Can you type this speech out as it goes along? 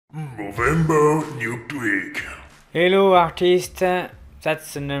Movember Nuke. Hello artist,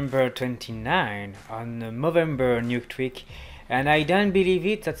 that's number 29 on Movember Nuke, and I don't believe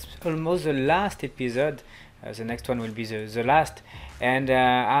it, that's almost the last episode. The next one will be the last, and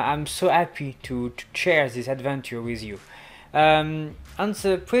I'm so happy to share this adventure with you. On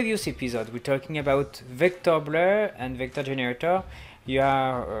the previous episode we're talking about vector blur and vector generator.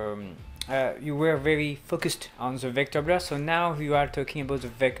 You were very focused on the vector blur, so now you are talking about the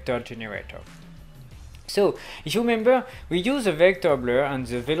vector generator. So, if you remember, we use the vector blur and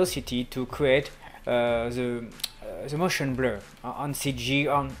the velocity to create the motion blur on CG,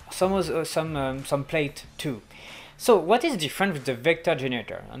 on some plate too. So, what is different with the vector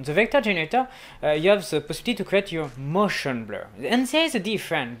generator? On the vector generator, you have the possibility to create your motion blur. And there is a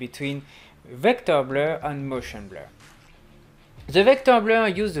difference between vector blur and motion blur. The vector blur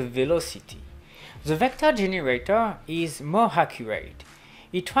uses the velocity. The vector generator is more accurate.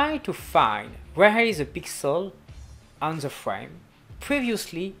 It tries to find where is a pixel on the frame,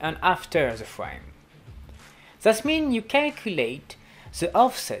 previously and after the frame. That means you calculate the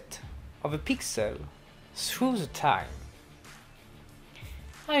offset of a pixel through the time.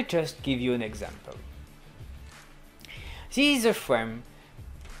 I'll just give you an example. This is the frame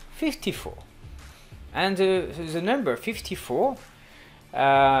 54. And the number 54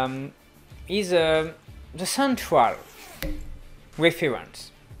 is the central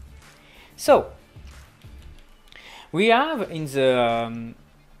reference. So we have in the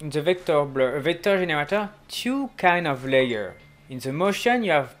vector generator two kind of layer. In the motion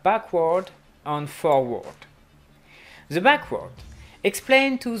you have backward and forward. The backward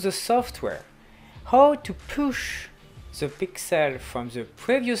explains to the software how to push the pixel from the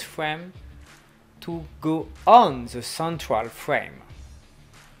previous frame to go on the central frame.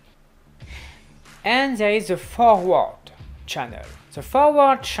 And there is the forward channel. The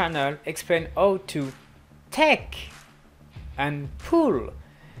forward channel explains how to take and pull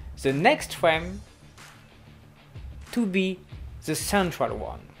the next frame to be the central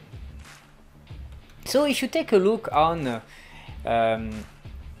one. So if you take a look on the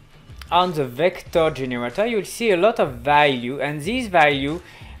vector generator, you'll see a lot of value, and this value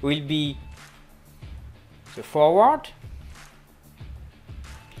will be the forward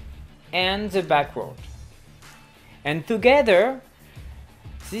and the backward, and together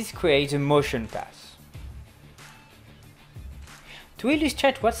this creates a motion path. To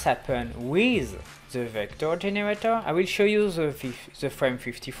illustrate what's happened with the vector generator, I will show you the frame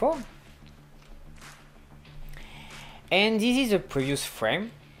 54, and this is the previous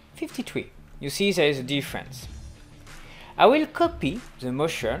frame 53. You see there is a difference. I will copy the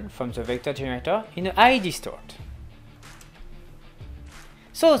motion from the vector generator in an eye distort.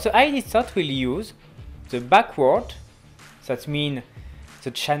 So the eye distort will use the backward, that means the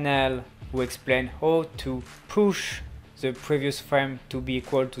channel who explain how to push the previous frame to be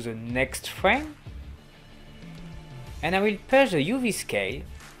equal to the next frame, and I will push the UV scale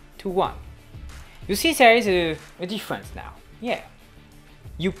to 1. You see there is a difference now. Yeah,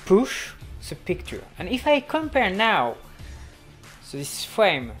 you push the picture, and if I compare now this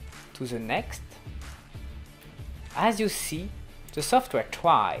frame to the next, as you see, the software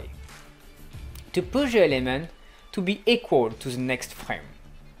tries to push the element to be equal to the next frame.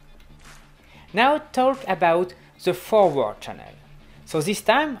 Now talk about the forward channel. So this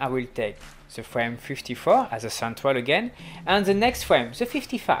time I will take the frame 54 as a central again, and the next frame, the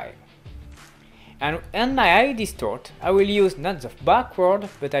 55. And on my eye distort, I will use not the backward,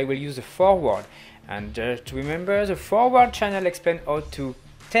 but I will use the forward. And just remember, the forward channel explains how to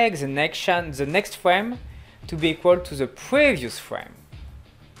take the next frame to be equal to the previous frame.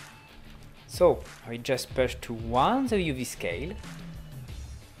 So I will just push to 1 the UV scale.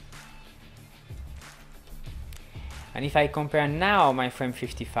 And if I compare now my frame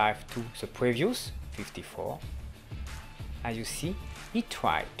 55 to the previous 54, as you see, it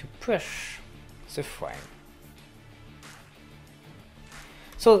tried to push the frame.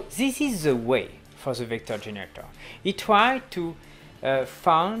 So this is the way for the vector generator. It tried to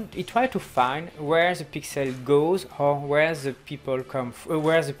find where the pixel goes or where the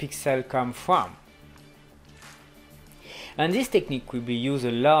pixel come from. And this technique will be used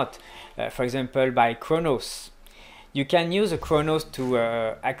a lot, for example, by Chronos. You can use a Chronos to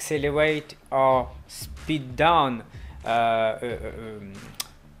accelerate or speed down a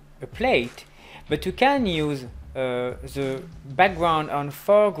plate, but you can use the background and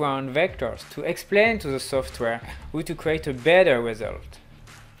foreground vectors to explain to the software how to create a better result.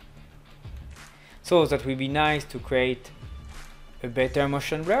 So that will be nice to create a better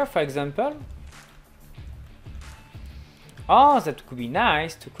motion blur, for example, Or that could be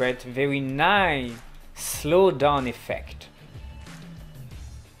nice to create a very nice slow down effect.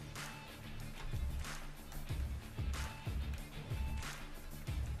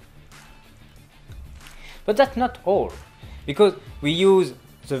 But that's not all, because we use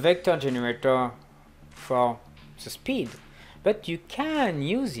the vector generator for the speed, but you can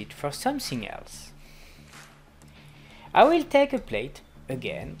use it for something else. I will take a plate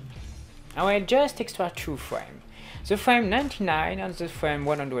again. I will just extract two frames, the frame 99 and the frame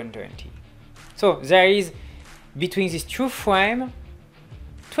 120. So there is between these two frames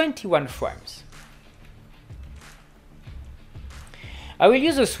 21 frames. I will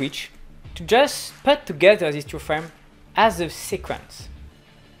use a switch to just put together these two frames as a sequence.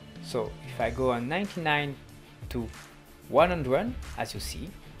 So if I go on 99 to 100, as you see,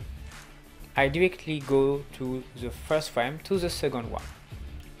 I directly go to the first frame to the second one.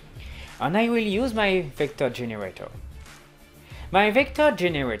 And I will use my vector generator. My vector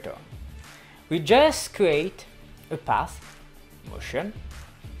generator will just create a path, motion,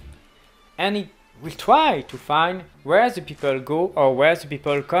 and it will try to find where the people go or where the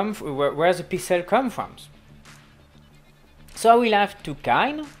people come, where the pixel come from. So I will have two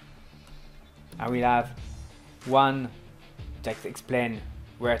kinds. I will have one that explain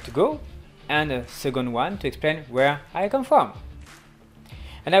where to go, and a second one to explain where I come from.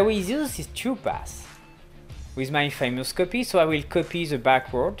 And I will use these two paths with my famous copy, so I will copy the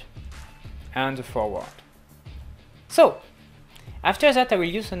backward and the forward. So after that I will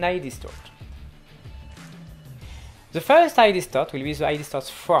use an ID distort. The first ID distort will be the ID distort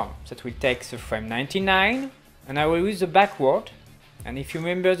from, that will take the frame 99, and I will use the backward. And if you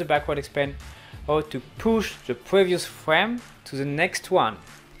remember, the backward explain how to push the previous frame to the next one.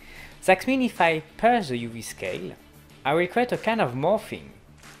 That means if I push the UV scale, I will create a kind of morphing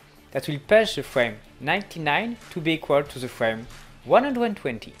that will push the frame 99 to be equal to the frame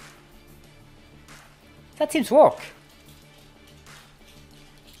 120. That seems to work.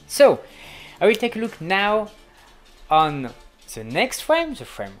 So I will take a look now on the next frame, the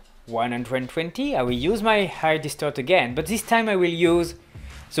frame 120. I will use my ID distort again, but this time I will use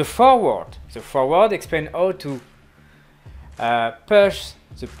the forward. The forward explains how to push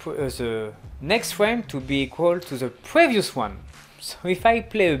the next frame to be equal to the previous one. So if I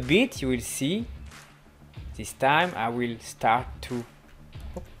play a bit, you will see this time I will start to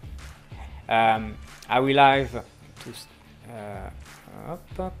I will have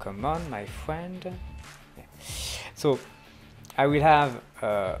to come on my friend. So I will have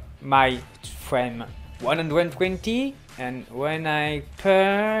my frame 120, and when I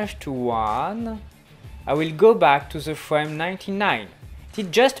push to 1, I will go back to the frame 99. It's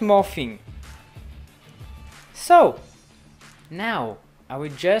just morphing. So now I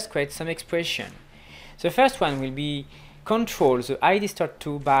will just create some expression. The first one will be control the ID distort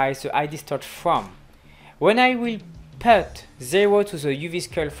to by the ID distort from. When I will put 0 to the UV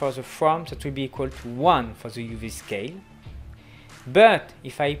scale for the from, that will be equal to 1 for the UV scale. But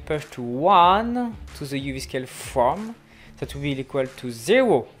if I push to 1 to the UV scale from, that will be equal to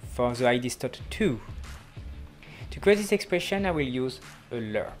 0 for the ID distort 2. To create this expression, I will use a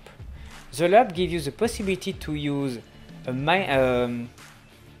lerp. The lerp gives you the possibility to use a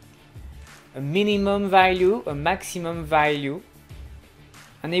minimum value, a maximum value,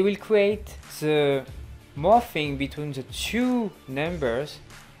 and it will create the morphing between the two numbers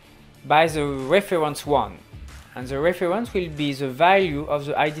by the reference 1. And the reference will be the value of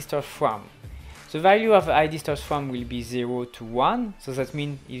the ID distort from. The value of the ID distort from will be 0 to 1, so that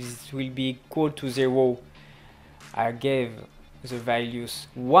means if it will be equal to 0, I gave the values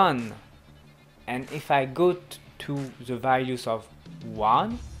 1, and if I go to the values of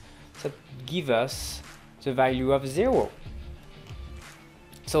 1, that gives us the value of 0.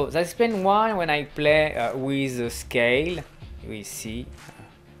 So that explains why when I play with the scale, we see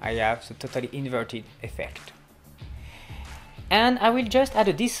I have the totally inverted effect. And I will just add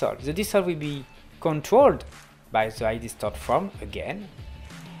a dissolve. The dissolve will be controlled by the ID distort from again.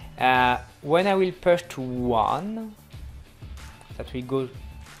 When I will push to 1, that will go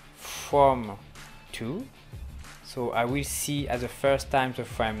from 2. So I will see at the first time the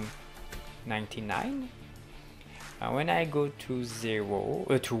frame 99. And when I go to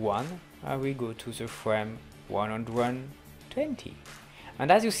 1, I will go to the frame 120.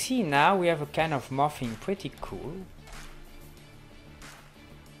 And as you see now, we have a kind of morphing pretty cool.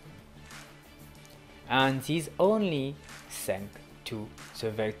 And this is only thanks to the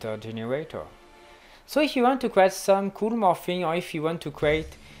vector generator. So if you want to create some cool morphing, or if you want to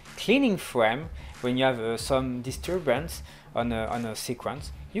create cleaning frame when you have some disturbance on a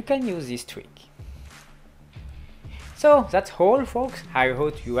sequence, you can use this trick. So that's all, folks. I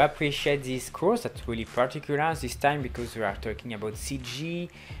hope you appreciate this course. That's really particular this time because we are talking about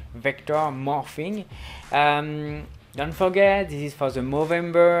CG, vector, morphing. Don't forget, this is for the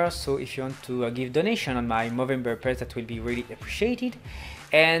Movember, so if you want to give donation on my Movember page, that will be really appreciated.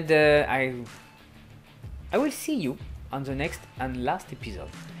 And I will see you on the next and last episode.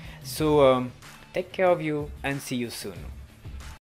 So take care of you and see you soon.